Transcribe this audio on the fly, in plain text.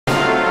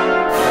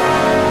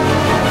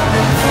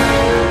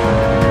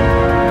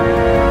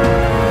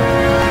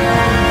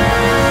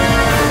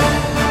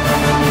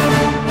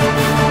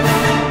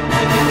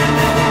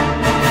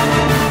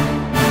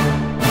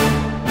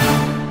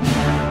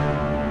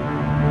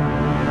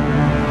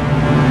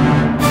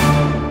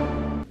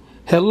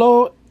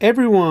Hello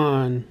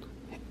everyone,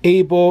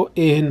 Abel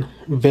in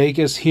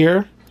Vegas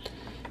here,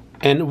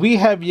 and we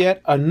have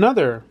yet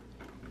another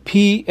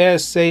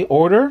PSA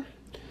order.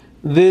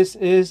 This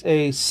is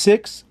a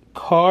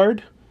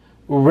 6-card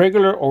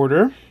regular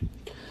order.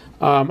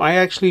 I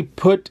actually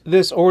put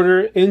this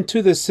order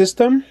into the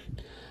system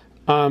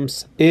on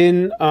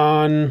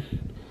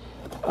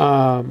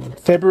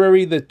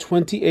February the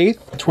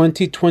 28th,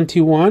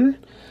 2021.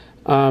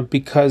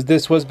 Because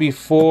this was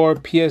before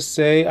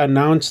PSA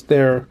announced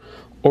their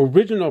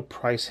original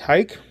price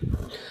hike.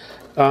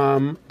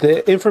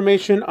 The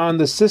information on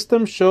the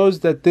system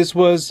shows that this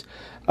was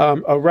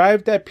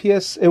arrived at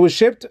PSA. It was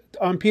shipped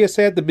on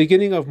PSA at the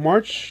beginning of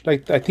March,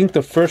 like I think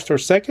the 1st or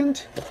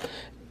 2nd.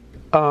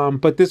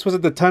 But this was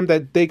at the time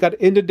that they got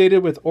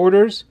inundated with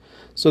orders.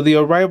 So the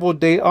arrival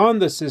date on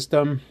the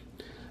system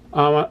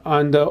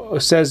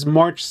says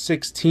March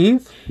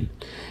 16th.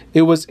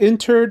 It was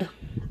entered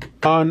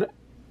on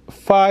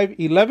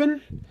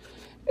 5/11,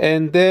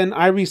 and then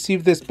I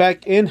received this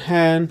back in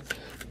hand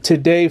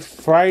today,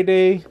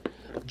 Friday,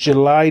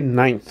 July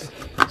 9th.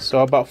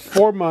 So about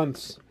 4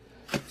 months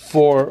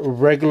for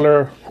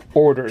regular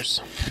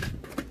orders.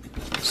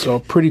 So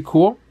pretty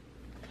cool.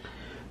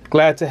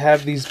 Glad to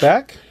have these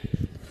back.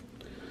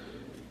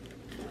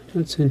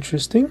 That's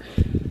interesting.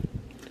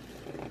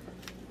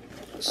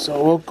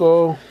 So we'll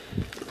go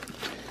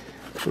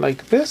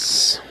like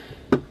this.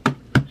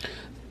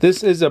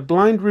 This is a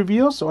blind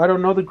reveal, so I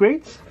don't know the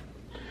grades.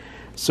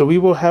 So we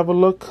will have a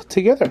look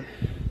together.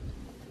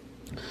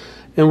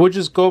 And we'll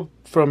just go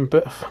from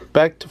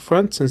back to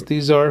front since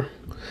these are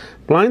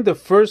blind. The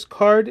first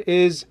card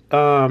is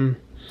a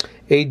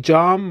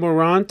John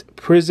Morant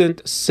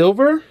Prismed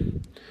Silver.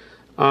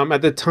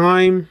 At the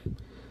time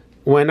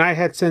when I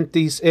had sent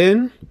these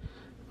in,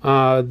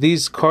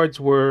 these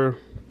cards were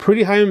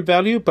pretty high in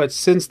value, but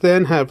since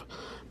then have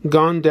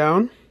gone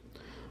down.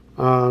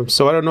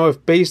 So I don't know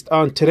if based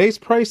on today's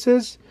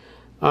prices,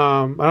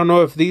 I don't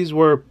know if these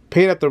were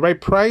paid at the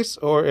right price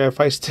or if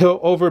I still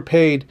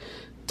overpaid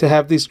to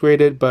have these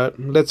graded, but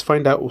let's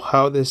find out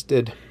how this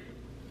did.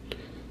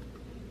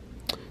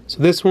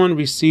 So this one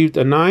received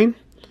a 9,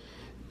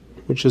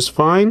 which is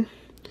fine.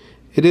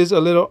 It is a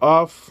little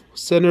off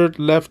centered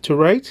left to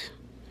right.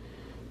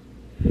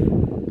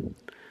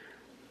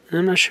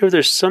 I'm not sure if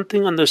there's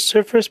something on the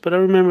surface, but I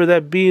remember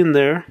that being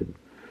there.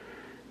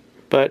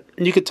 But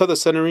you can tell the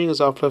centering is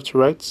off left to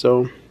right.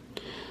 So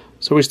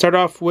we start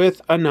off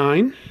with a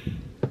 9.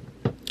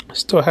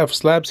 Still have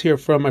slabs here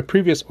from my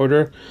previous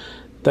order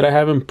that I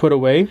haven't put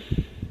away.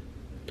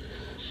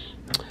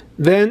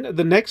 Then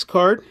the next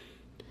card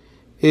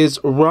is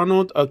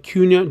Ronald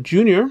Acuna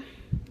Jr.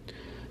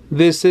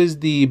 This is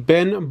the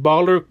Ben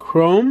Baller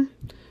Chrome.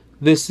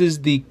 This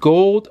is the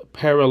gold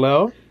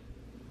parallel.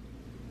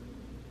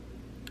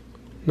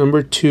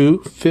 Number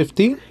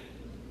 250.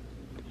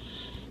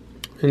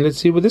 And let's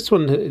see what this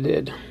one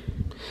did.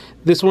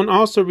 This one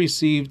also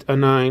received a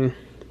 9.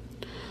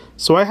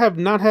 So I have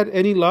not had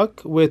any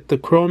luck with the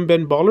Chrome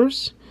Ben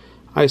Ballers.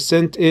 I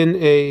sent in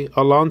a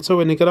Alonso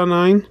and it got a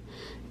 9.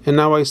 And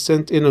now I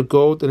sent in a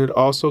gold and it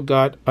also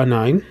got a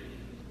 9.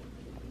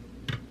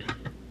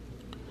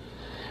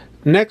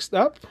 Next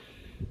up,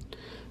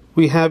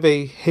 we have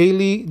a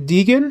Haley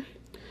Deegan.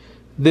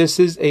 This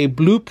is a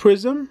blue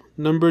prism,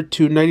 number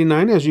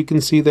 299, as you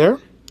can see there.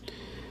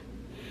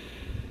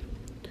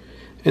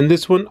 And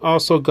this one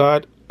also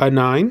got a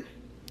 9.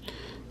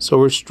 So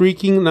we're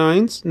streaking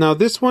 9s. Now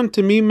this one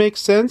to me makes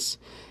sense.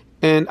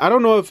 And I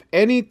don't know if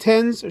any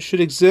 10s should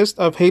exist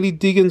of Haley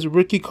Deegan's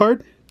rookie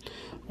card.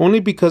 Only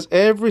because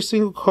every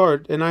single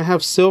card, and I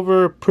have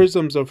silver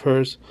prisms of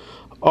hers,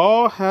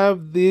 all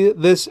have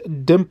this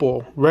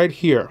dimple right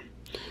here.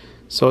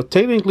 So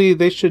technically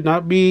they should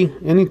not be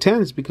any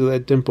 10s because of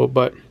that dimple.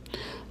 But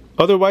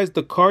otherwise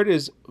the card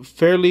is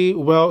fairly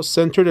well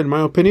centered in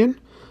my opinion.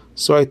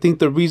 So I think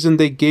the reason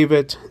they gave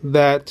it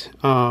that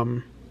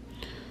 9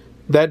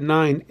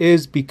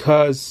 is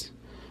because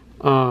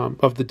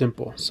of the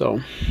dimple.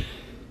 So,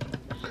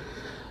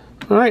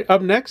 all right.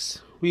 Up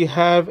next, we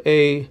have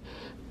a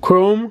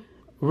Chrome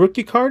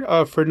rookie card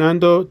of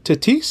Fernando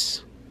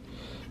Tatis.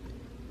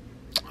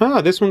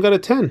 This one got a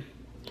 10.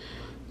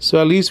 So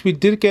at least we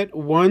did get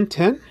 1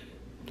 10.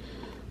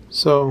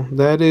 So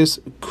that is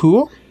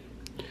cool.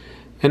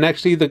 And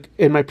actually,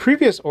 in my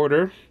previous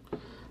order,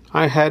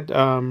 I had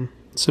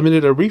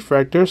submitted a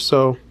refractor,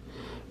 so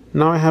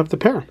now I have the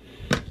pair.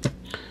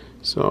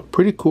 So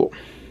pretty cool.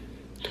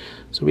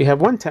 So we have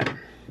 1 10.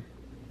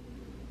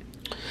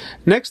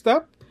 Next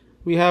up,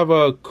 we have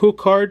a cool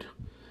card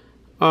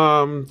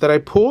that I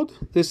pulled.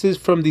 This is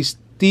from the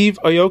Steve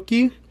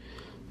Aoki,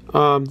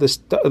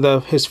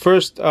 his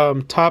first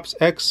Topps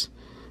X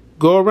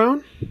go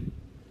around,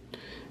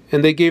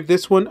 and they gave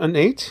this one an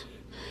 8,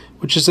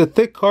 which is a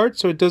thick card,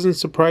 so it doesn't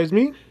surprise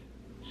me.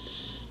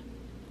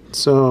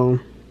 So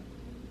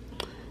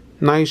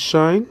nice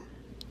shine,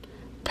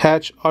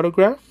 patch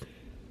autograph,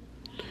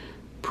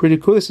 pretty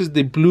cool. This is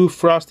the blue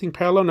frosting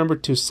parallel, number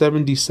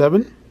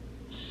 277.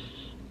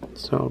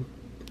 So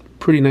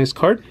pretty nice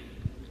card.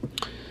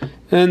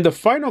 And the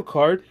final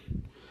card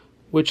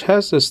which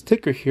has a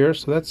sticker here,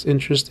 so that's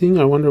interesting.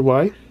 I wonder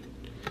why.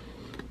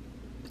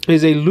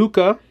 Is a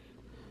Luca.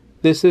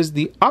 This is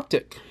the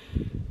Optic.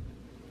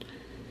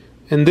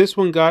 And this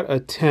one got a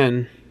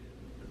 10.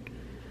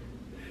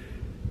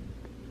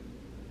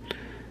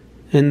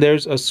 And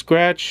there's a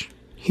scratch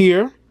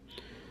here.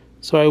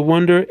 So I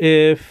wonder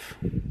if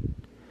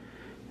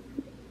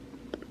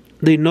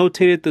they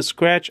notated the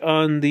scratch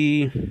on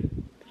the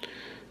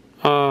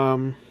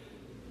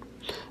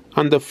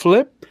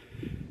flip,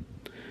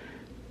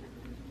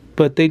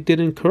 but they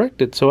didn't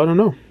correct it. So I don't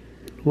know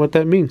what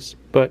that means.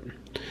 But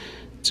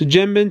it's a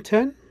Gem Bin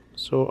 10,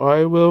 so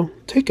I will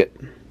take it.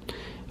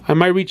 I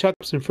might reach out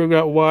and figure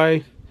out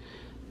why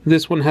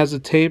this one has a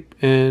tape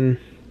and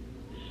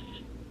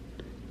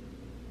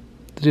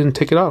they didn't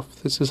take it off.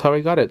 This is how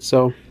I got it.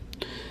 So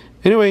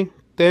anyway,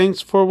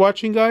 thanks for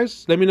watching,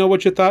 guys. Let me know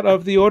what you thought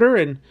of the order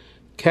and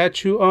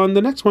catch you on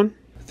the next one.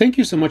 Thank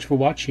you so much for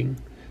watching.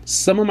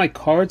 Some of my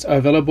cards are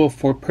available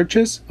for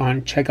purchase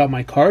on Check Out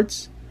My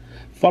Cards.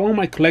 Follow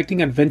my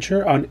collecting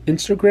adventure on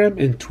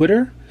Instagram and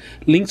Twitter.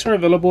 Links are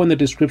available in the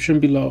description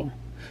below.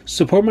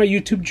 Support my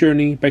YouTube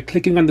journey by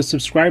clicking on the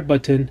subscribe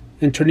button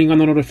and turning on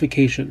the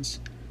notifications.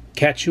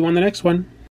 Catch you on the next one.